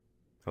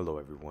Hello,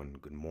 everyone.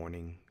 Good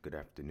morning, good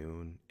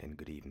afternoon, and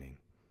good evening.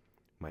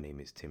 My name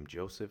is Tim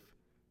Joseph,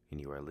 and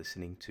you are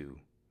listening to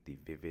the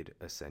Vivid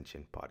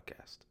Ascension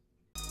podcast.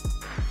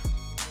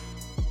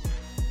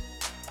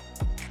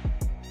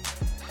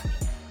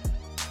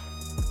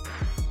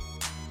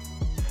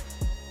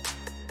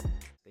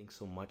 Thanks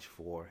so much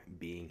for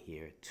being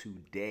here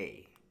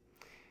today.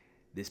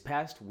 This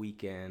past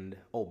weekend,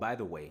 by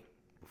the way,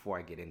 before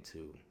I get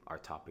into our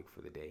topic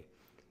for the day,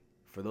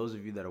 for those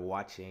of you that are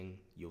watching,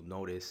 you'll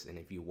notice, and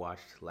if you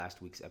watched last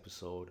week's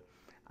episode,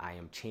 I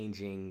am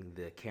changing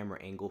the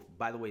camera angle.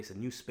 By the way, it's a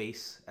new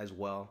space as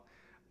well.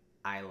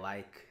 I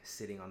like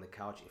sitting on the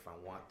couch if I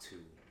want to,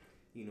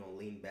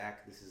 lean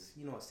back. This is,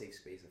 a safe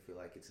space. I feel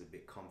like it's a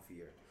bit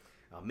comfier.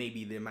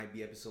 Maybe there might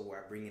be an episode where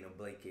I bring in a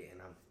blanket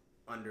and I'm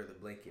under the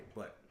blanket,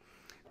 but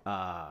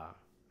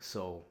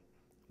so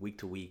week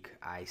to week,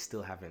 I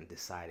still haven't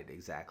decided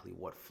exactly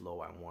what flow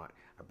I want.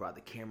 I brought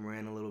the camera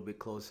in a little bit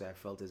closer. I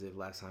felt as if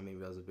last time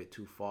maybe I was a bit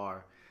too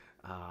far.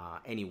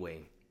 Anyway,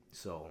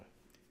 so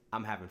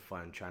I'm having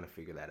fun trying to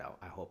figure that out.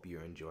 I hope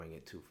you're enjoying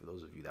it too, for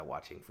those of you that are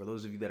watching. For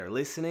those of you that are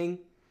listening,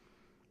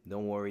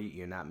 don't worry,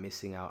 you're not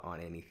missing out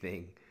on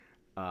anything.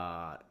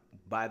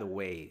 By the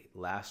way,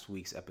 last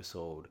week's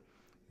episode,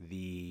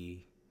 the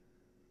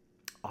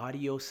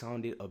audio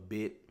sounded a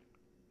bit,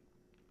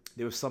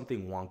 there was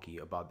something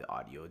wonky about the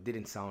audio. It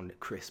didn't sound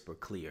crisp or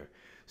clear.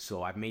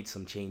 So I've made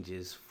some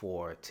changes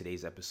for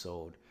today's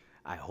episode.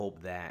 I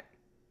hope that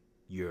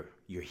you're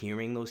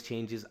hearing those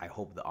changes. I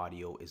hope the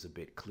audio is a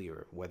bit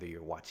clearer, whether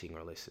you're watching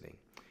or listening.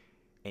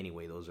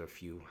 Anyway, those are a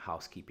few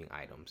housekeeping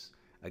items.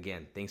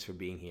 Again, thanks for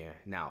being here.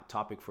 Now,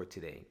 topic for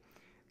today.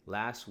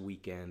 Last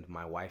weekend,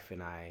 my wife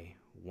and I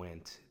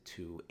went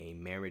to a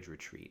marriage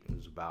retreat. It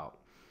was about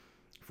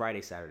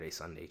Friday, Saturday,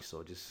 Sunday,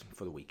 so just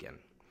for the weekend.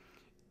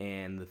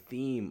 And the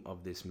theme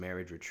of this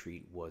marriage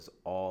retreat was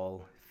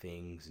all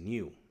things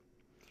new.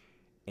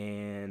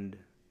 And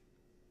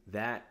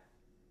that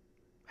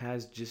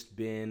has just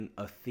been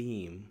a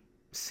theme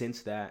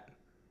since that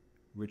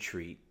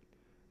retreat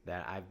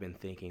that I've been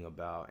thinking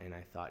about, and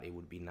I thought it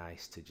would be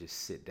nice to just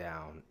sit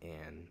down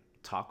and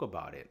talk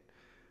about it.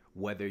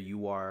 Whether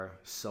you are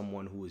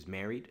someone who is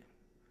married,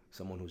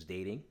 someone who's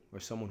dating, or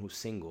someone who's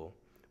single,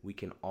 we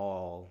can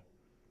all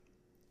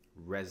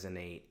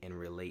resonate and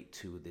relate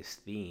to this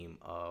theme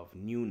of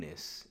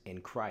newness in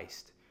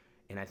Christ.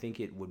 And I think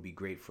it would be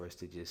great for us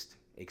to just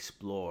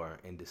explore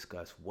and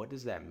discuss, what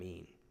does that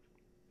mean?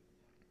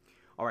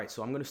 All right,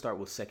 so I'm going to start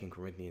with 2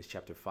 Corinthians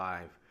chapter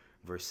 5,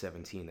 verse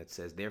 17 that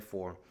says,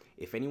 "Therefore,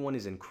 if anyone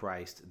is in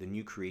Christ, the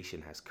new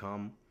creation has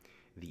come,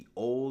 the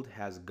old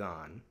has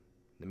gone."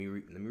 Let me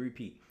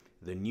repeat.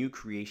 The new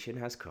creation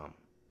has come.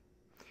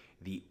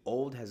 The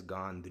old has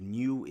gone, the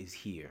new is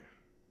here.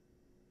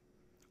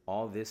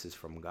 All this is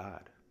from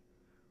God,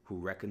 who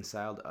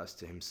reconciled us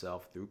to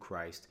himself through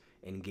Christ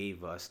and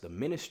gave us the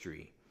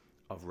ministry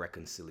of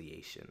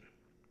reconciliation.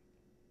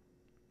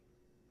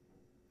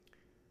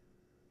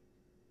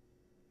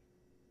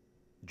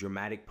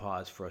 Dramatic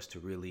pause for us to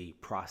really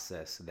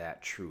process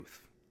that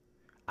truth.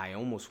 I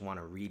almost want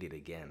to read it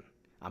again.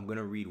 I'm going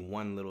to read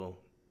one little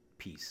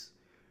piece.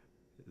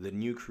 The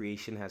new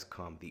creation has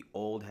come, the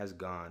old has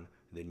gone,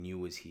 the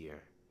new is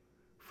here,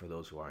 for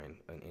those who are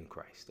in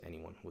Christ,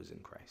 anyone who is in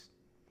Christ.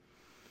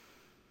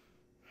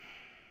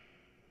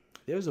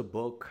 There's a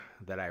book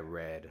that I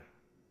read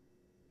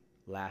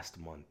last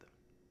month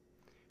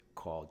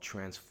called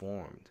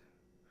Transformed.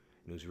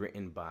 It was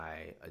written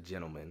by a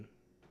gentleman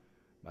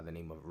by the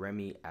name of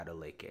Remy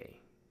Adeleke.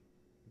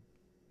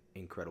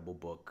 Incredible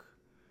book.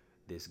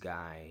 This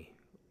guy,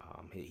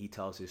 he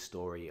tells his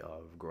story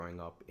of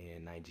growing up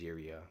in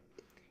Nigeria,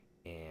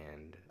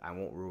 and I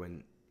won't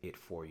ruin it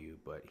for you,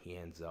 but he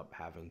ends up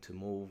having to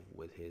move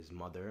with his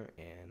mother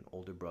and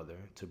older brother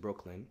to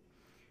Brooklyn.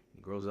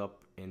 He grows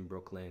up in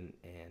Brooklyn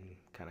and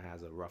kind of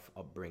has a rough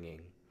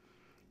upbringing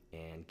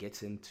and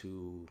gets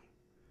into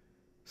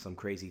some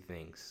crazy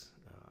things.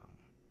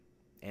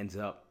 Ends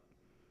up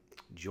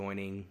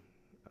joining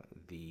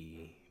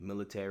the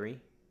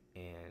military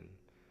and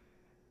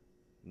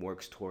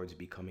works towards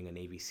becoming a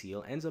Navy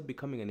SEAL. Ends up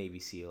becoming a Navy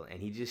SEAL,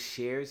 and he just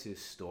shares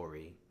his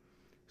story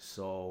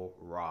so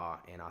raw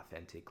and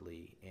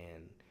authentically,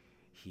 and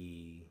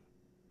he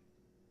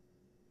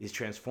is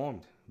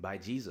transformed by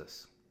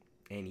Jesus.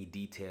 And he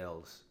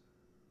details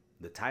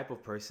the type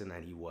of person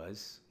that he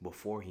was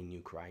before he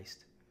knew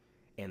Christ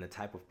and the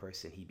type of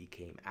person he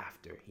became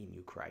after he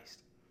knew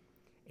Christ.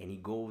 And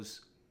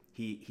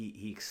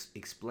he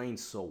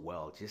explains so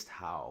well just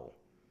how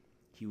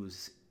he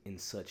was in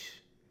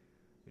such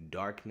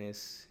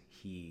darkness.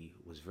 He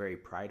was very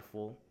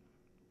prideful.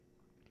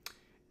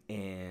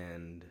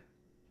 And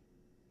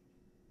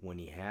when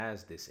he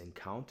has this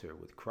encounter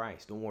with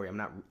Christ, don't worry,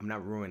 I'm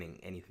not ruining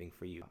anything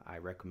for you. I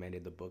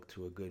recommended the book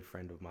to a good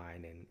friend of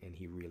mine, and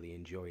he really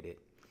enjoyed it.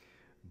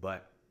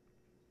 But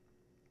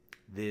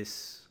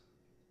this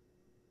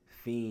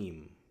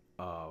theme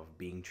of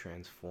being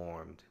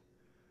transformed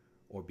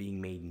or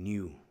being made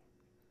new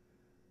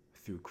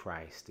through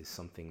Christ is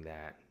something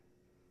that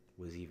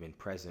was even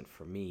present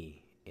for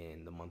me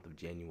in the month of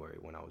January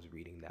when I was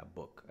reading that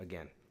book.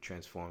 Again,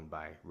 Transformed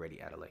by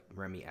Remy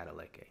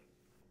Adeleke.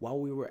 While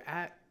we were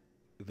at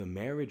the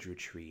marriage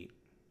retreat,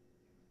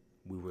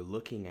 we were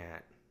looking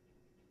at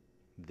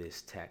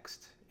this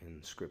text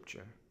in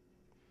scripture,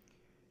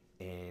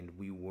 and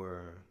we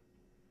were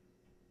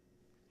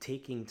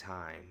taking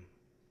time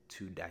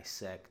to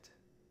dissect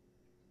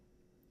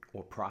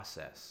or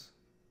process,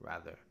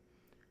 rather,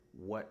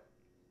 what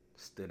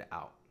stood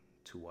out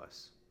to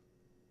us.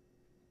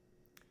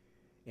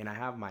 And I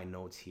have my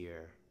notes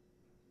here.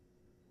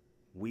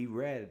 We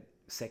read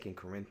 2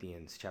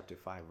 Corinthians chapter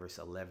 5, verse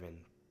 11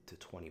 to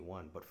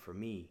 21, but for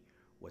me,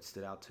 what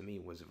stood out to me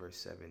was verse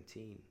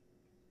 17.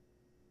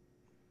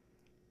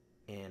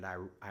 And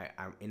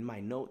I'm in my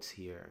notes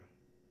here,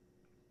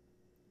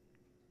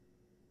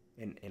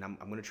 and I'm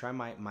going to try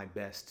my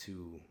best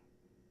to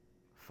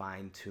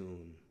fine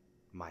tune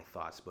my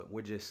thoughts, but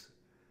we're just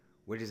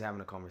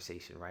having a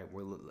conversation, right?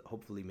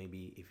 Hopefully,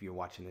 maybe if you're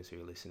watching this or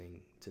you're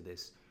listening to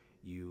this,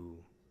 you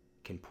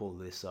can pull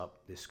this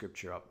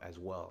scripture up as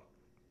well.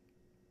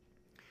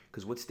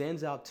 Because what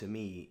stands out to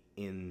me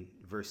in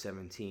verse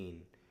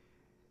 17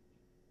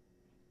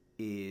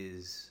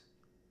 is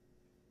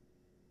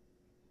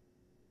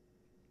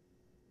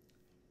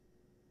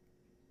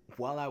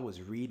while I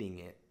was reading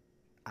it,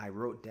 I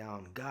wrote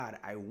down, God,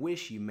 I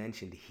wish you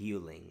mentioned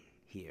healing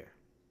here.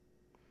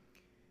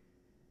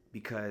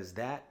 Because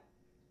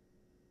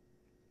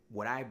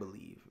what I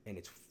believe, and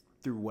it's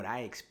through what I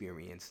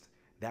experienced,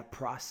 that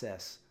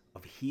process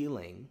of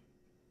healing,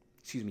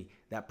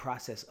 that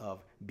process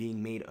of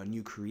being made a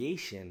new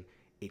creation,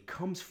 it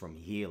comes from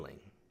healing.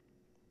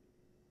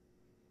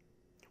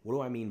 What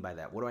do I mean by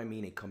that? What do I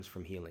mean it comes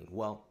from healing?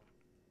 Well,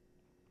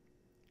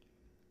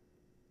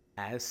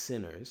 as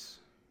sinners,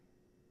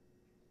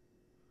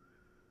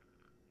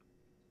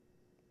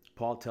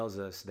 Paul tells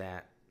us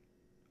that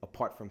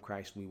apart from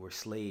Christ, we were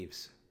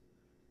slaves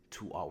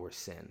to our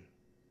sin.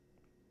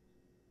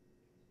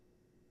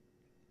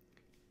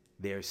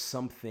 There's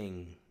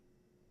something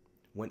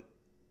when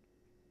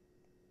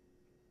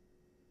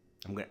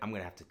I'm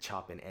gonna have to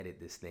chop and edit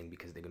this thing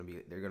because there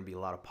are gonna be a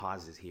lot of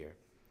pauses here,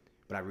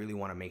 but I really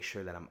want to make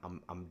sure that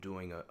I'm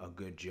doing a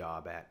good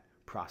job at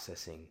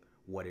processing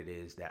what it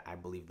is that I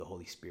believe the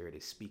Holy Spirit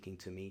is speaking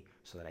to me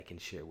so that I can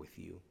share with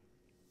you.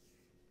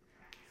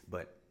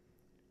 But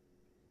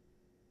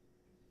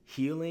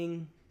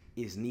healing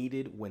is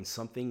needed when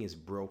something is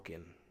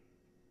broken.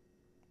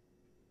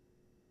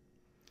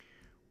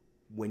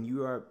 When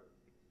you are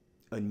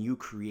a new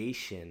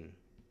creation,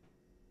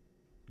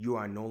 you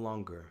are no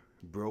longer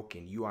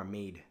broken. You are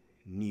made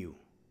new.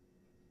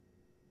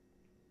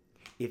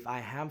 If I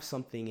have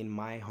something in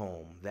my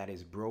home that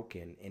is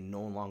broken and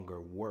no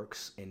longer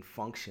works and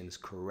functions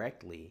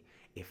correctly,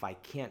 if I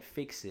can't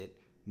fix it,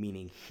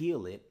 meaning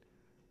heal it,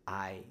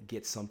 I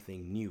get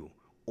something new.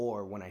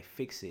 Or when I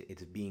fix it,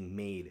 it's being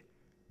made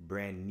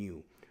brand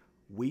new.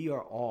 We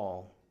are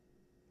all,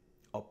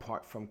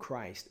 apart from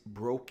Christ,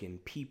 broken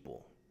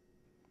people.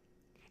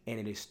 And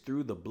it is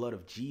through the blood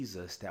of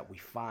Jesus that we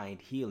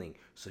find healing.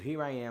 So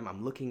here I am,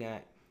 I'm looking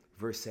at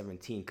verse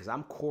 17 because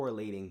I'm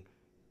correlating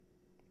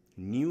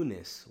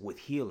newness with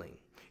healing.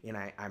 And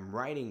I'm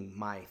writing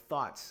my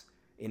thoughts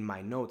in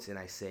my notes and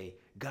I say,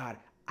 God,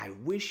 I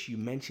wish you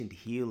mentioned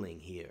healing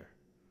here.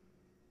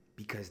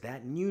 Because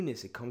that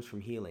newness, it comes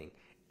from healing.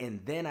 And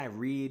then I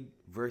read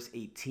verse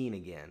 18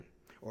 again.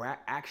 Or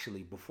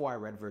actually, before I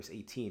read verse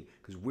 18,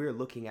 because we're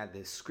looking at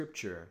this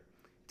scripture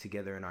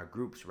together in our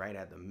groups, right,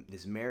 at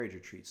this marriage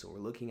retreat. So we're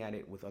looking at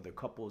it with other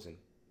couples, and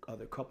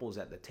other couples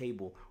at the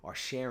table are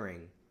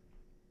sharing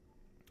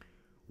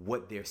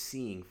what they're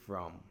seeing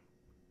from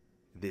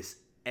this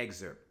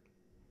excerpt,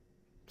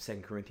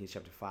 2 Corinthians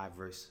chapter 5,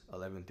 verse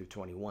 11 through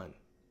 21.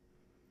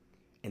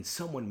 And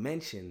someone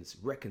mentions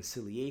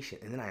reconciliation.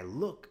 And then I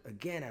look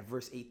again at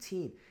verse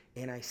 18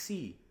 and I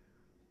see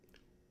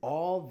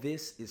all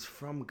this is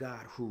from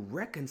God who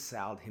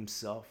reconciled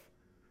himself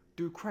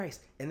through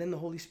Christ. And then the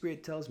Holy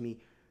Spirit tells me,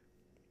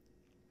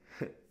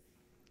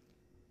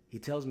 he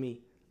tells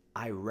me,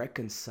 I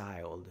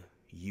reconciled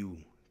you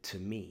to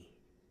me.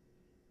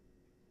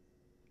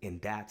 And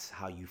that's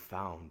how you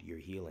found your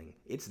healing.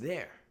 It's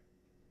there.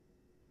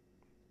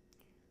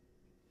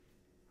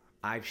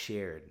 I've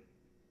shared,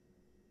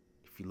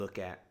 if you look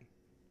at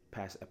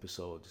past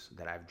episodes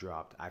that I've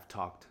dropped, I've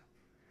talked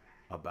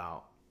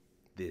about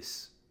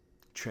this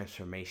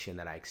transformation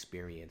that I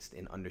experienced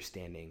in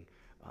understanding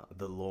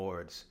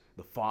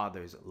the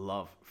Father's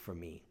love for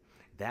me.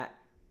 That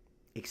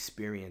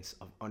experience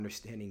of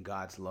understanding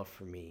God's love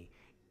for me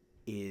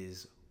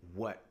is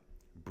what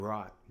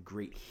brought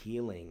great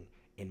healing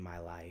in my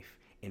life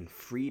and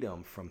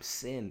freedom from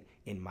sin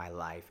in my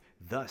life,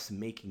 thus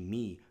making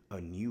me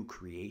a new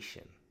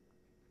creation.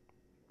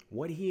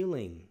 What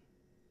healing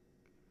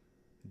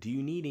do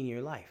you need in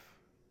your life?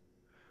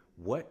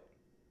 What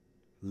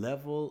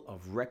level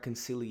of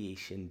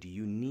reconciliation do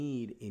you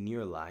need in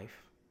your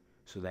life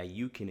so that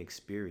you can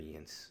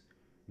experience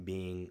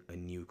being a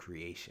new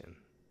creation?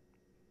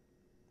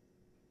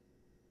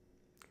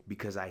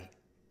 Because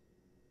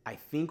I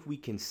think we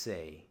can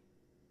say,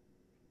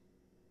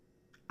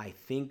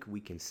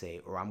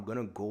 or I'm going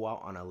to go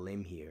out on a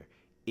limb here,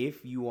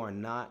 if you are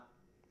not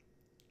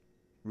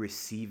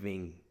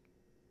receiving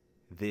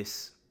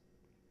this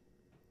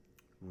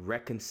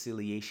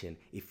reconciliation,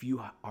 if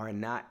you are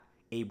not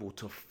able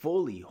to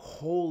fully,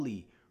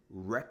 wholly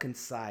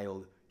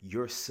reconcile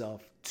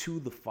yourself to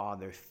the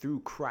Father through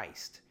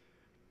Christ,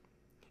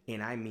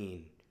 and I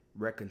mean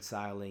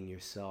reconciling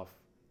yourself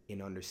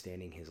in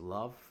understanding his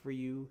love for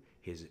you,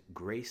 his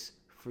grace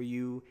for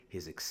you,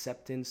 his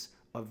acceptance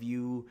of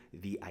you,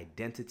 the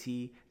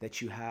identity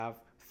that you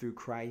have through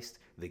Christ,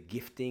 the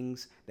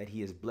giftings that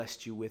he has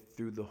blessed you with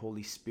through the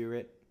Holy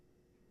Spirit.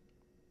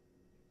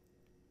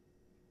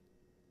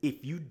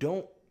 If you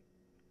don't,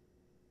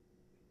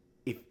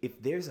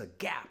 if there's a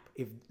gap,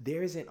 if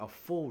there isn't a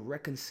full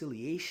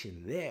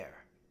reconciliation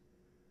there,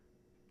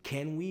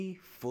 can we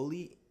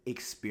fully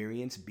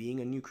experience being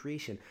a new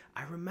creation?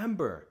 I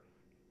remember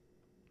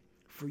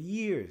for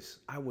years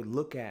I would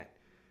look at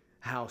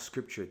how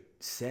scripture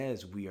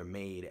says we are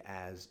made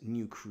as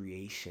new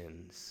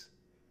creations,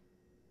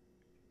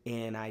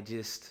 and I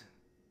just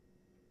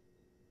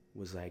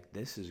was like,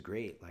 this is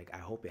great. Like, I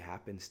hope it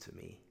happens to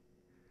me.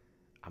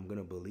 I'm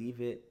gonna believe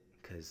it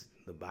because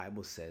the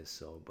Bible says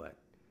so, but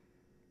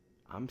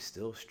I'm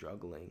still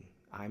struggling.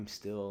 I'm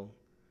still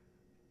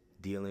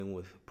dealing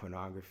with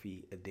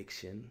pornography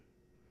addiction.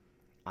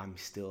 I'm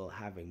still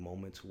having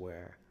moments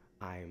where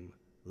I'm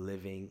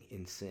living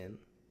in sin.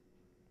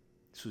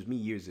 This was me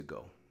years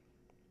ago,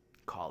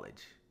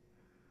 college.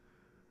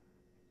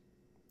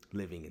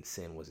 Living in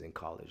sin was in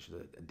college.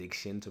 The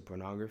addiction to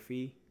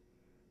pornography,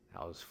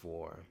 that was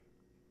for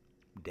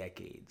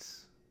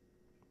decades.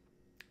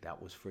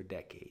 That was for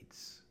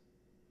decades.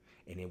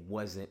 And it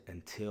wasn't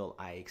until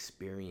I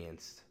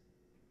experienced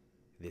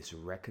this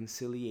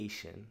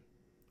reconciliation,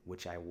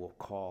 which I will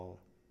call,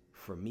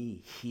 for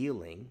me,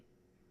 healing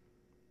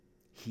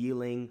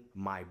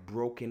my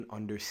broken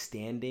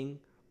understanding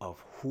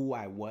of who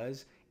I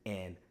was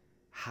and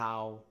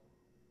how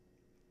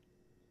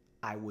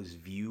I was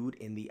viewed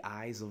in the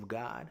eyes of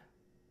God.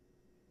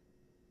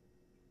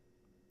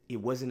 It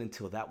wasn't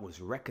until that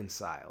was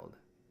reconciled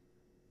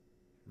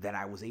that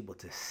I was able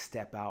to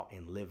step out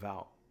and live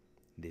out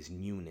this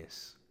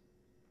newness,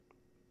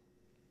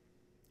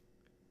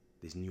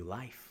 this new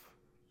life,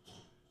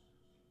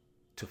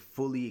 to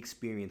fully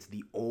experience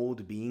the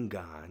old being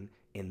gone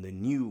and the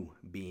new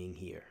being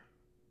here.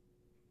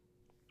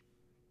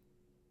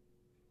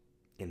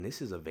 And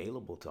this is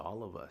available to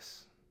all of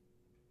us.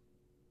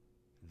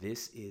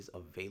 This is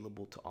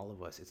available to all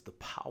of us. It's the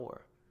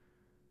power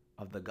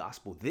of the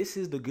gospel. This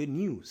is the good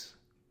news.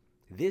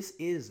 This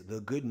is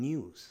the good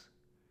news.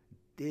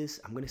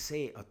 I'm going to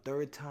say it a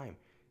third time.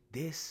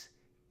 This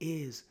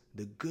is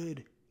the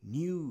good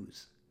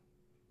news.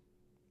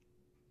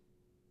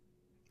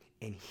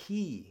 And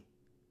he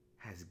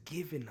has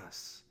given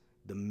us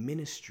the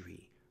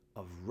ministry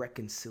of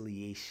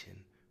reconciliation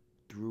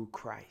through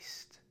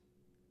Christ.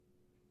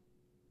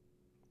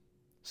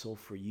 So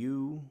for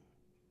you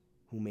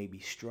who may be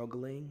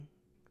struggling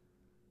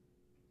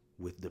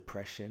with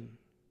depression,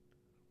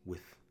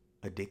 with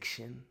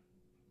addiction,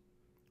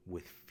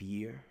 with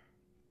fear,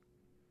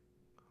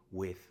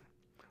 with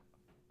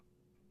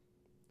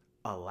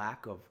a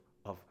lack of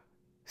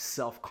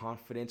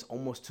self-confidence,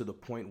 almost to the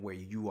point where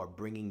you are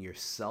bringing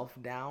yourself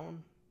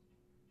down,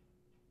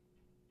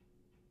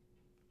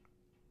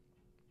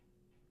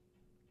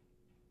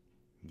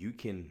 you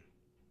can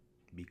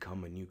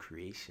become a new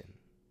creation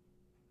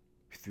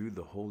through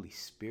the Holy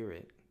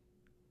Spirit.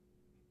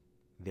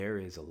 There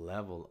is a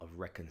level of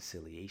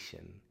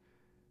reconciliation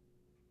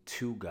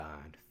to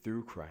God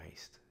through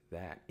Christ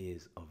that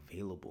is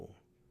available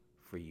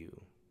for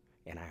you.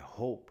 And I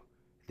hope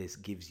this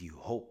gives you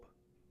hope.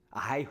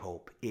 I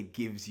hope it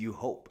gives you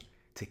hope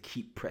to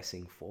keep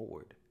pressing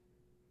forward.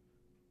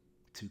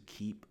 To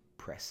keep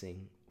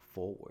pressing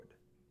forward.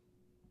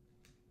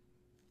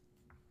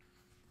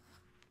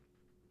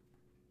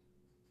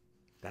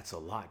 That's a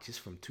lot just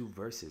from 2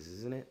 verses,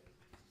 isn't it?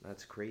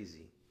 That's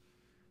crazy.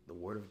 The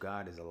word of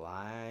God is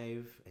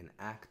alive and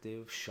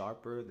active,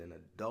 sharper than a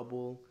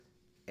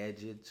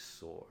double-edged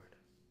sword.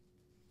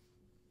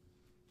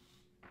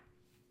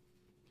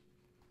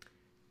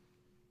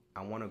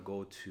 I want to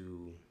go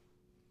to,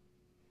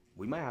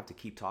 we might have to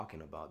keep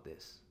talking about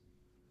this.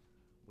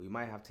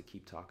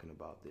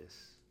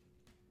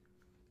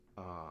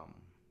 I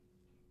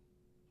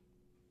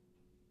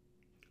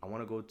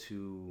want to go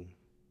to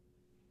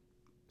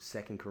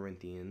 2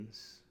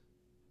 Corinthians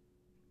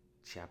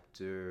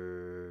chapter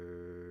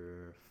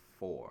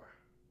 4.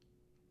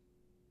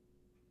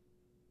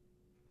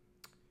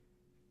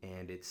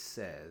 And it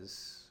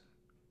says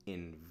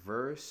in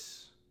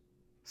verse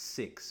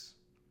 6,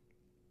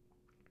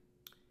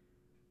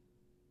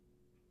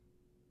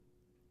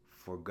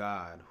 "For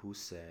God, who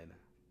said,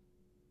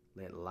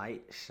 'Let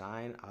light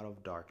shine out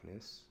of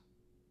darkness,'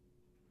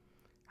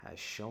 has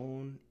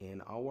shone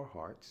in our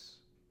hearts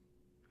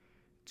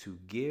to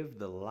give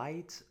the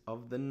light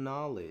of the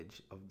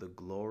knowledge of the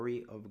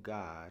glory of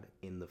God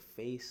in the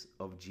face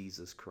of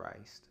Jesus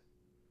Christ.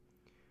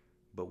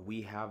 But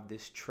we have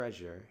this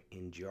treasure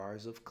in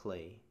jars of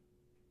clay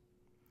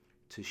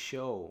to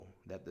show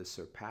that the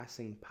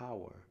surpassing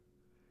power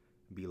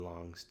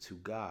belongs to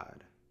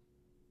God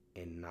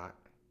and not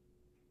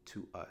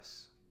to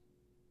us.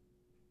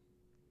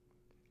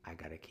 I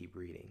gotta keep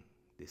reading.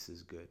 This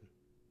is good.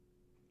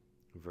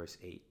 Verse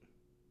 8.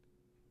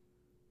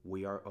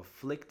 We are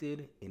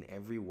afflicted in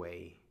every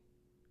way,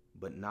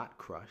 but not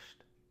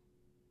crushed,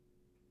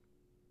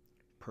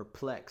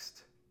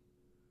 perplexed,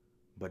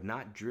 but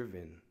not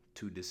driven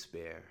to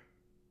despair,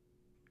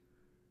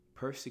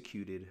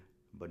 persecuted,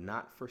 but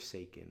not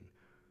forsaken,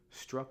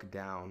 struck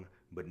down,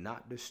 but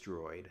not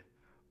destroyed,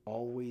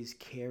 always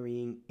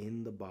carrying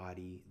in the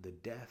body the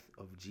death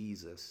of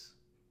Jesus,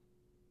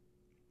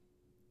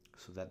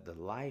 so that the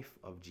life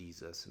of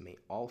Jesus may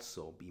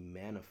also be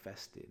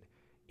manifested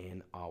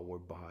in our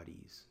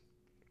bodies.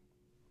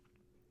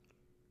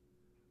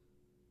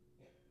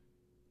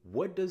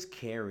 What does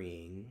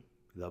carrying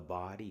the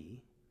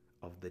body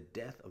of the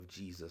death of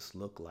Jesus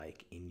look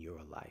like in your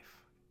life?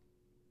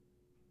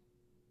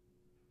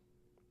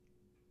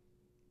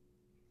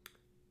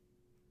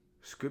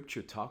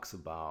 Scripture talks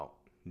about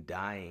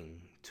dying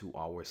to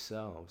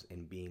ourselves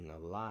and being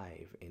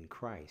alive in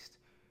Christ.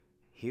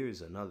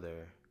 Here's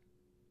another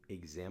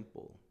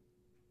example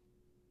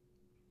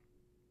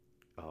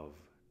of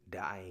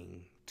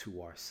dying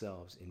to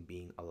ourselves and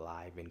being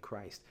alive in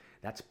Christ.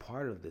 That's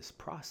part of this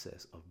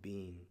process of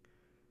being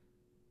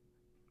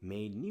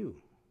made new.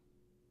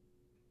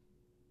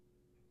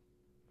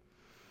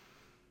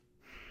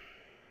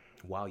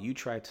 While you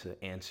try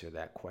to answer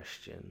that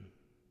question,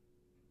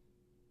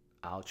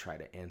 I'll try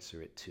to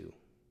answer it too.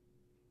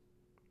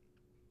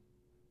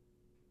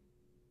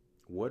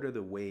 What are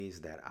the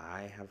ways that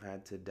I have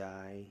had to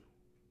die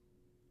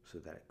so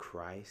that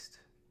Christ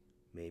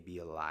may be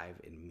alive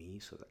in me,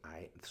 so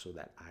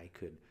that I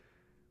could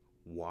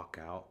walk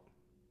out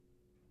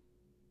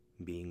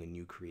being a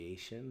new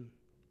creation?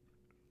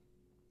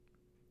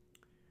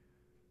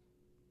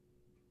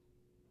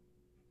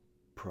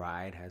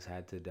 Pride has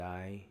had to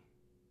die.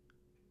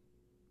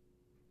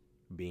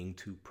 Being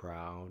too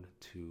proud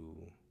to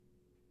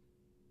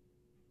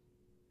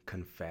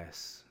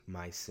confess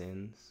my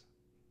sins.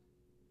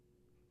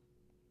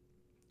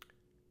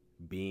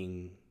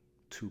 Being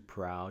too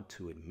proud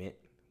to admit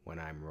when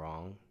I'm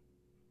wrong,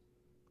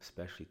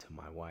 especially to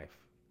my wife.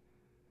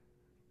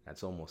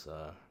 That's almost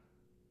a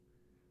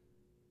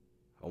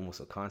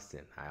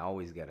constant. I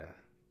always gotta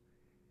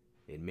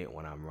admit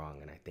when I'm wrong,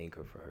 and I thank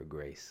her for her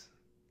grace.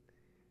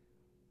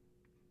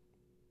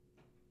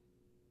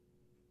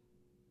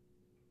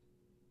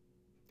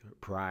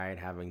 Pride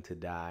having to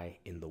die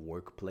in the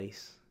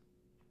workplace.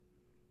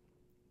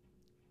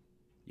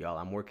 Y'all,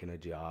 I'm working a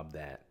job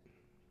that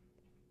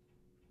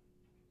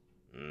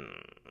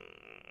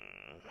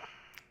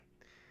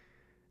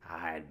I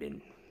had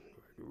been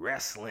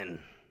wrestling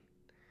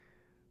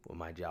with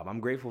my job. I'm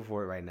grateful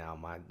for it right now.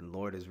 The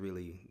Lord is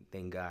really,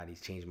 thank God,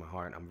 He's changed my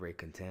heart. I'm very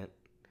content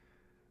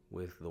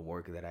with the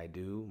work that I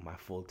do, my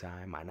full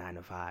time, my 9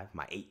 to 5,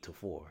 my 8 to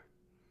 4.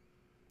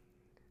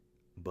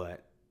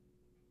 But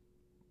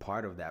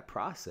part of that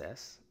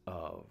process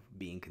of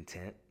being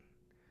content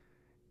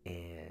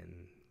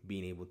and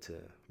being able to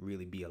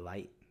really be a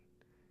light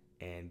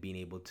and being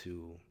able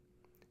to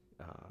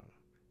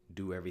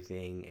do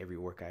every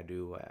work I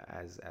do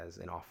as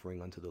an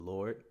offering unto the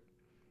Lord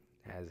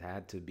has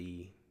had to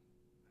be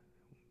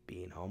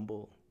being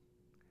humble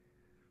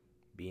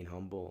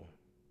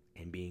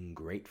and being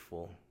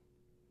grateful,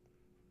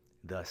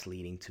 thus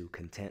leading to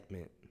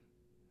contentment,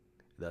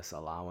 thus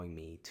allowing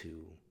me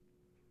to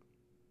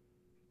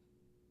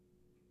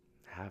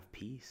have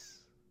peace,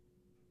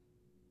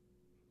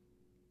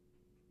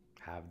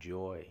 have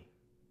joy.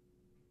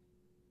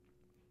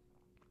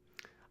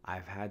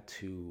 I've had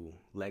to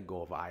let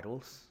go of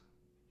idols.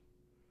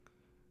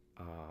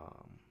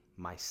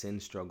 My sin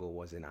struggle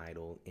was an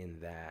idol in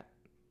that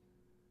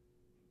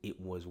it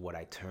was what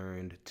I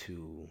turned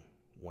to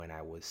when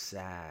I was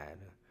sad,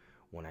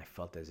 when I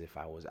felt as if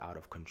I was out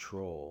of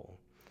control.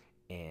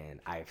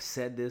 And I've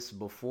said this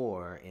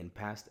before in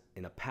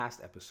a past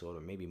episode,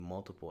 or maybe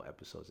multiple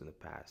episodes in the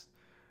past,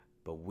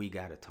 but we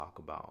got to talk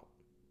about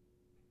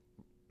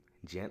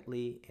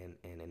gently and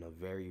in a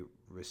very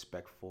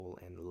respectful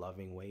and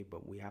loving way,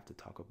 but we have to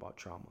talk about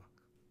trauma.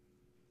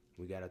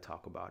 We got to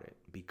talk about it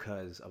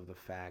because of the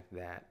fact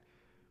that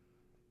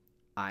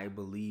I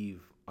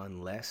believe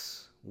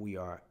unless we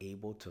are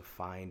able to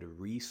find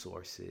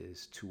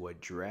resources to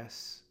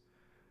address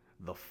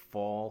the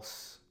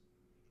false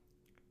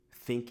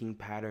thinking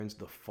patterns,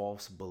 the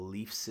false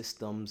belief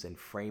systems and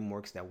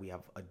frameworks that we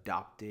have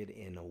adopted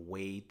in a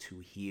way to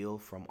heal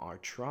from our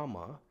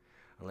trauma,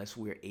 unless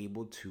we are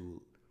able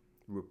to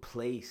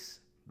replace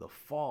the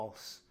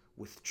false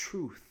with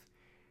truth,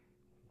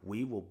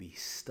 we will be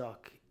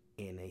stuck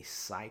in a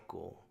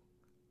cycle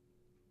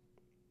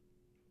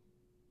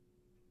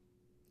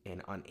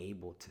and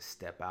unable to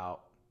step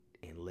out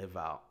and live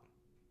out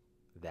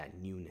that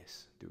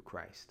newness through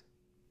Christ.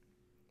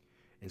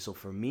 And so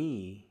for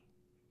me,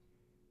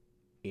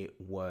 it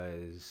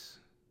was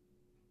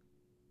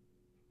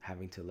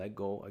having to let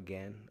go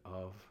again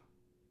of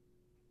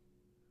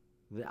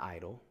the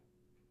idol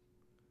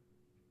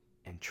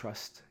and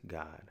trust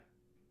God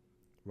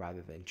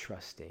rather than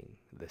trusting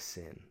the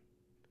sin.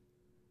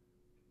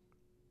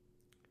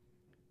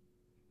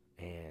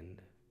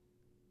 And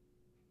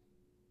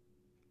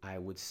I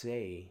would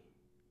say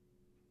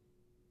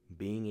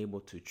being able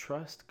to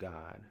trust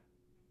God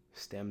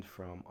stemmed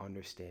from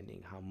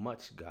understanding how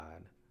much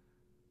God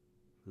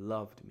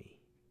loved me.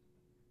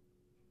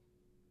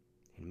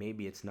 And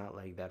maybe it's not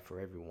like that for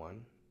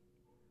everyone,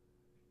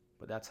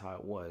 but that's how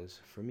it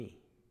was for me.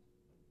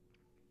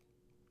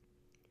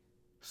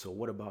 So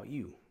what about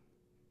you?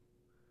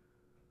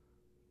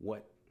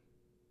 What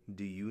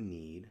do you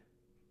need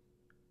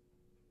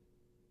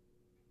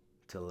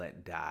to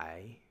let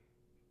die?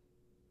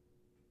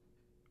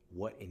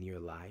 What in your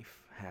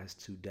life has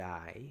to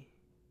die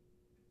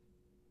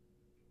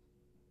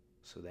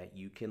so that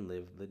you can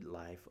live the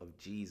life of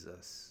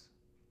Jesus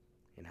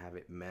and have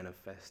it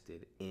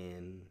manifested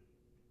in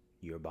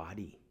your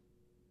body?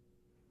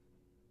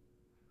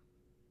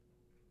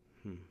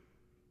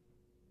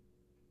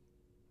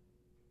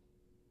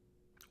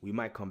 We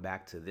might come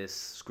back to this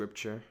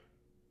scripture,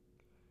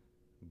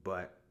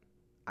 but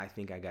I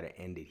think I got to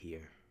end it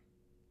here.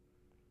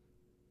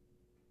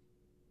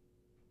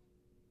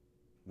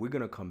 We're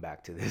going to come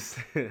back to this,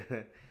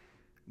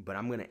 but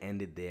I'm going to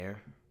end it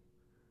there.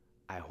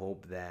 I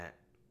hope that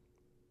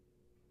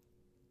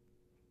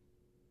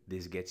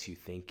this gets you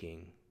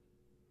thinking.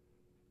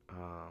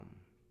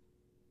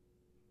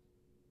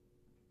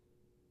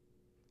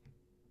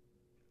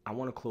 I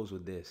want to close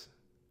with this.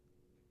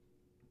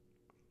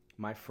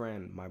 My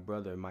friend, my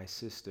brother, my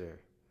sister,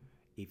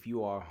 if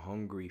you are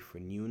hungry for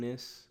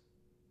newness,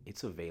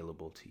 it's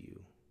available to you.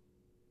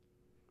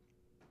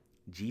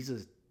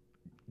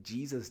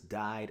 Jesus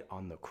died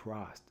on the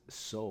cross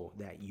so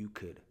that you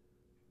could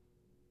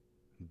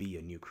be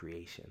a new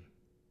creation.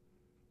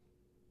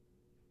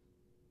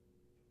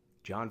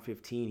 John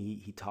 15,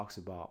 he talks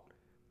about,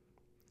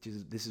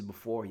 Jesus, this is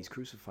before he's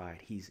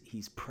crucified.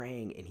 He's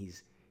praying, and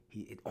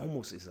it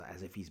almost is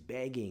as if he's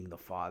begging the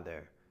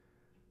Father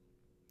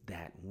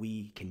that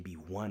we can be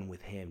one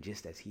with him,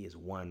 just as he is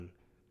one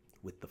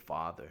with the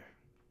Father.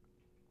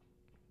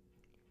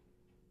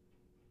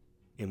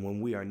 And when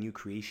we are new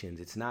creations,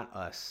 it's not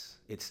us,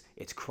 it's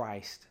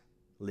Christ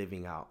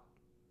living out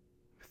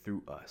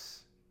through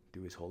us,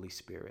 through his Holy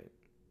Spirit.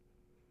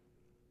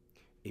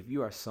 If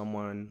you are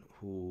someone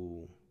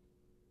who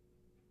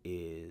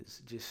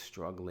is just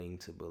struggling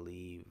to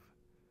believe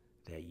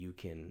that you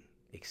can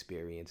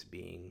experience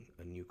being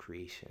a new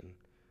creation,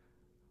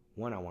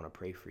 one, I want to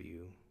pray for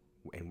you,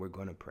 and we're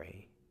going to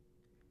pray.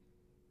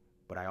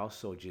 But I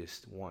also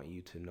just want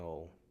you to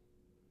know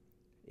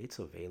it's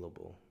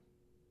available.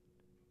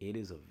 It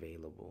is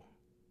available.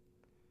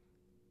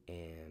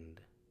 And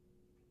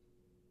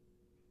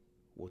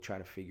we'll try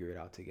to figure it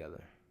out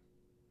together.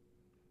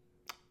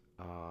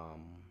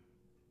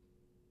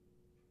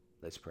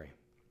 Let's pray.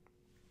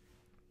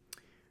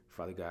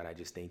 Father God, I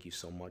just thank you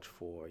so much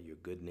for your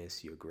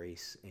goodness, your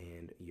grace,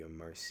 and your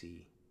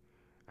mercy.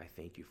 I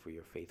thank you for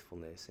your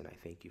faithfulness, and I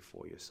thank you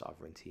for your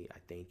sovereignty. I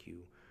thank you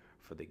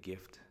for the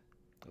gift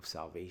of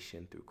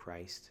salvation through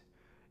Christ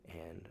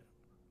and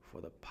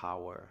for the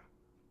power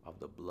of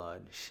the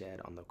blood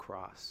shed on the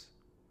cross.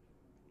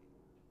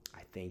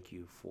 I thank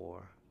you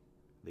for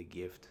the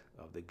gift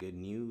of the good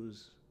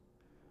news,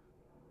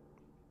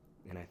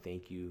 and I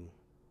thank you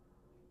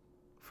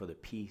for the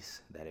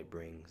peace that it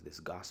brings, this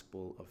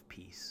gospel of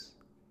peace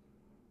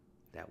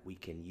that we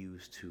can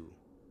use to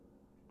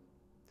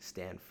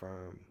stand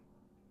firm,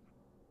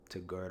 to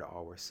gird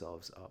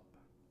ourselves up.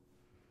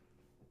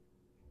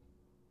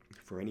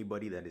 For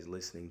anybody that is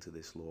listening to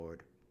this,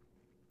 Lord,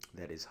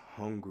 that is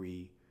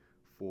hungry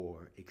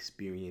for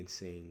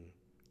experiencing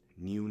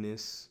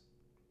newness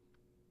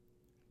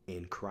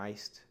in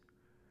Christ,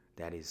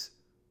 that is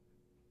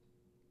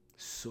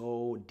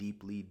so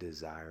deeply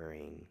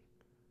desiring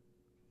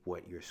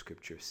what your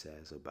scripture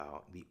says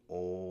about the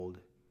old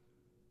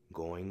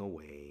going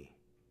away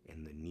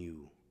and the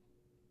new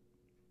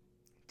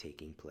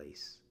taking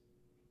place.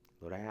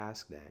 Lord, I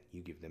ask that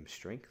you give them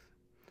strength.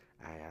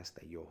 I ask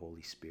that your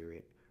Holy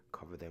Spirit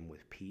cover them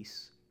with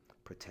peace,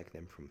 protect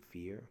them from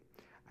fear.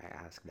 I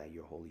ask that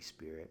your Holy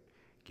Spirit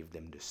give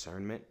them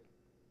discernment.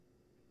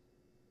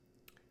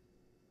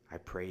 I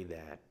pray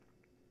that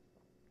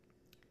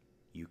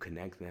you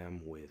connect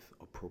them with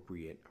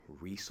appropriate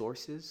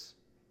resources,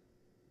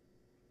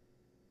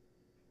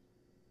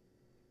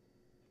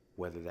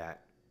 whether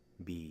that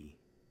be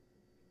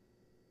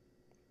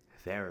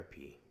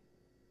therapy,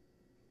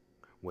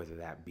 whether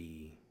that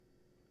be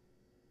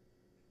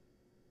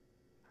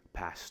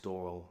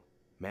pastoral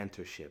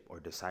mentorship or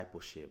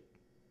discipleship,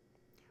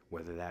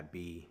 whether that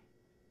be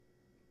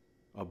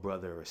a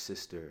brother or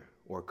sister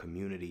or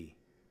community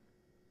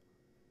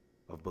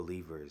of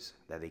believers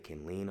that they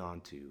can lean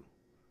on to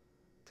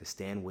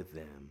stand with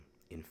them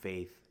in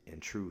faith and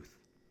truth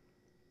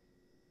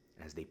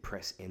as they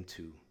press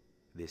into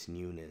this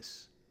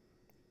newness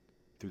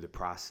through the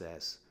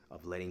process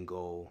of letting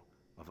go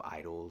of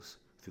idols,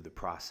 through the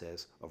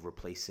process of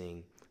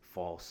replacing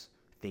false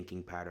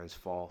thinking patterns,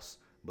 false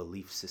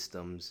belief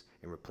systems,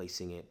 and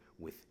replacing it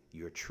with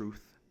your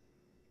truth,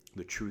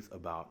 the truth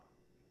about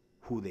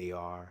who they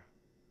are,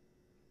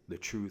 the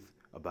truth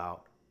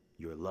about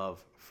your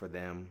love for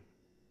them.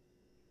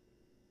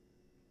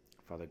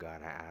 Father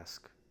God, I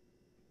ask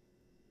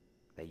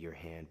that your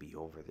hand be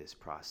over this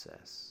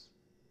process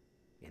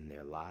in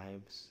their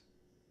lives.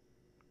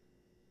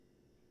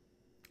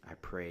 I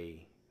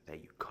pray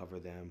that you cover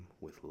them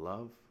with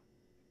love,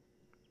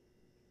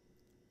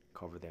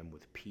 cover them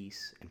with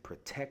peace, and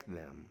protect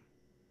them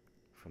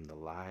from the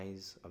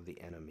lies of the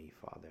enemy,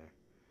 Father.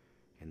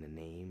 In the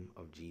name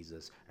of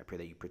Jesus, I pray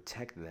that you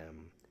protect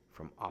them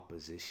from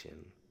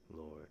opposition,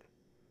 Lord.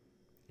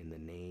 In the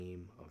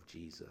name of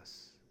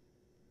Jesus,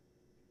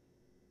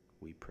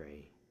 we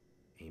pray.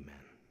 Amen.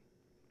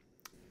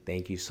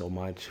 Thank you so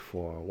much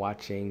for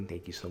watching.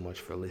 Thank you so much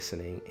for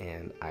listening,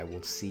 and I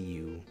will see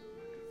you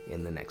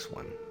in the next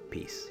one.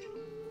 Peace.